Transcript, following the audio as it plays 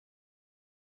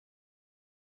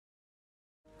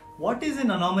What is an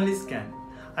anomaly scan?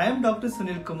 I am Dr.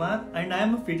 Sunil Kumar and I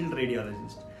am a fetal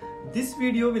radiologist. This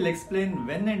video will explain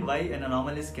when and why an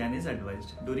anomaly scan is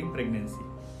advised during pregnancy.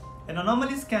 An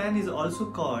anomaly scan is also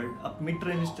called a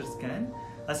mid-trimester scan,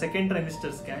 a second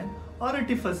trimester scan, or a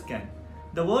TIFA scan.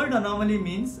 The word anomaly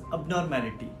means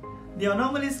abnormality. The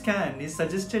anomaly scan is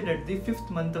suggested at the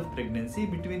 5th month of pregnancy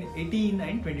between 18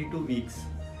 and 22 weeks.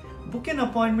 Book an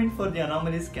appointment for the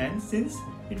anomaly scan since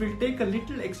it will take a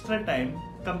little extra time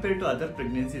compared to other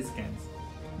pregnancy scans.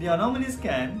 The anomaly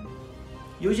scan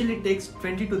usually takes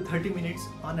 20 to 30 minutes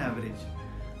on average.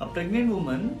 A pregnant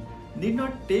woman need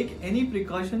not take any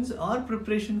precautions or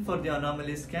preparation for the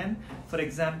anomaly scan, for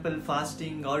example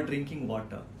fasting or drinking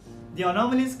water. The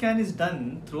anomaly scan is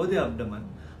done through the abdomen.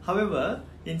 However,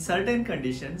 in certain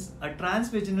conditions, a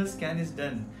transvaginal scan is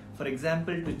done, for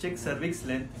example to check cervix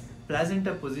length,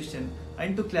 placenta position,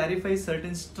 and to clarify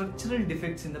certain structural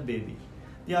defects in the baby.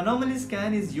 The anomaly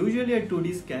scan is usually a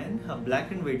 2D scan, a black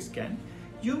and white scan.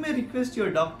 You may request your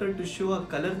doctor to show a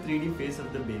color 3D face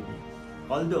of the baby.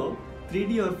 Although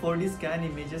 3D or 4D scan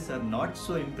images are not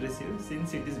so impressive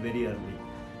since it is very early.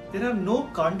 There are no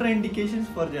contraindications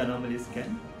for the anomaly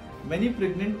scan. Many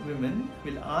pregnant women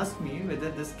will ask me whether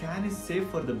the scan is safe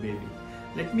for the baby.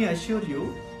 Let me assure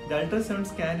you, the ultrasound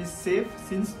scan is safe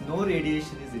since no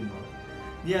radiation is involved.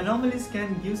 The anomaly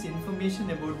scan gives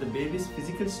information about the baby's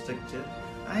physical structure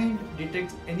and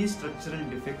detects any structural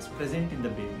defects present in the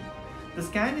baby. The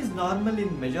scan is normal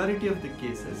in majority of the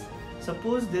cases.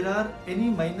 Suppose there are any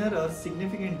minor or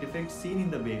significant defects seen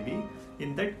in the baby.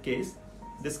 In that case,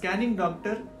 the scanning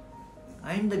doctor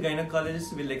and the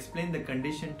gynecologist will explain the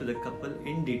condition to the couple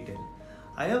in detail.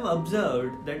 I have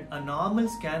observed that a normal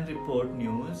scan report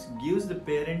news gives the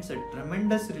parents a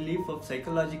tremendous relief of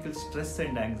psychological stress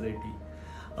and anxiety.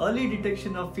 Early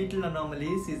detection of fetal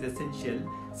anomalies is essential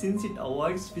since it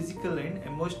avoids physical and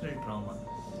emotional trauma.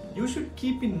 You should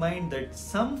keep in mind that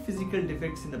some physical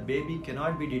defects in the baby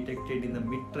cannot be detected in the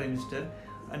mid-trimester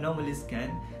anomaly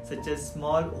scan, such as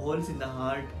small holes in the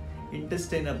heart,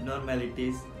 intestine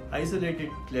abnormalities, isolated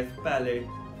cleft palate,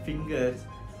 fingers,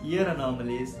 ear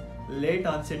anomalies, late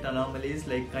onset anomalies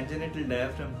like congenital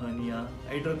diaphragm hernia,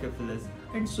 hydrocephalus,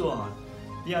 and so on.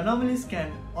 The anomaly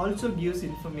scan also gives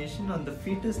information on the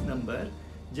fetus number,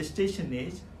 gestation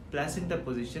age, placenta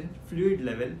position, fluid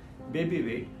level, baby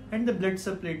weight, and the blood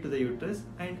supply to the uterus,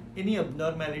 and any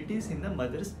abnormalities in the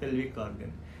mother's pelvic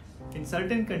organ. In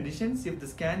certain conditions, if the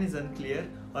scan is unclear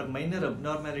or minor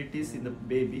abnormalities in the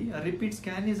baby, a repeat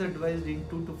scan is advised in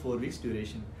 2 to 4 weeks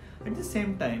duration. At the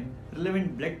same time,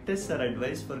 relevant blood tests are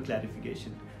advised for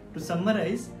clarification. To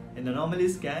summarize, an anomaly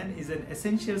scan is an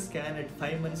essential scan at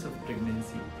 5 months of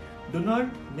pregnancy. Do not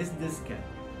miss this scan.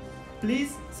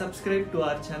 Please subscribe to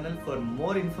our channel for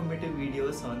more informative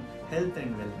videos on health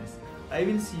and wellness. I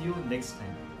will see you next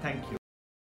time. Thank you.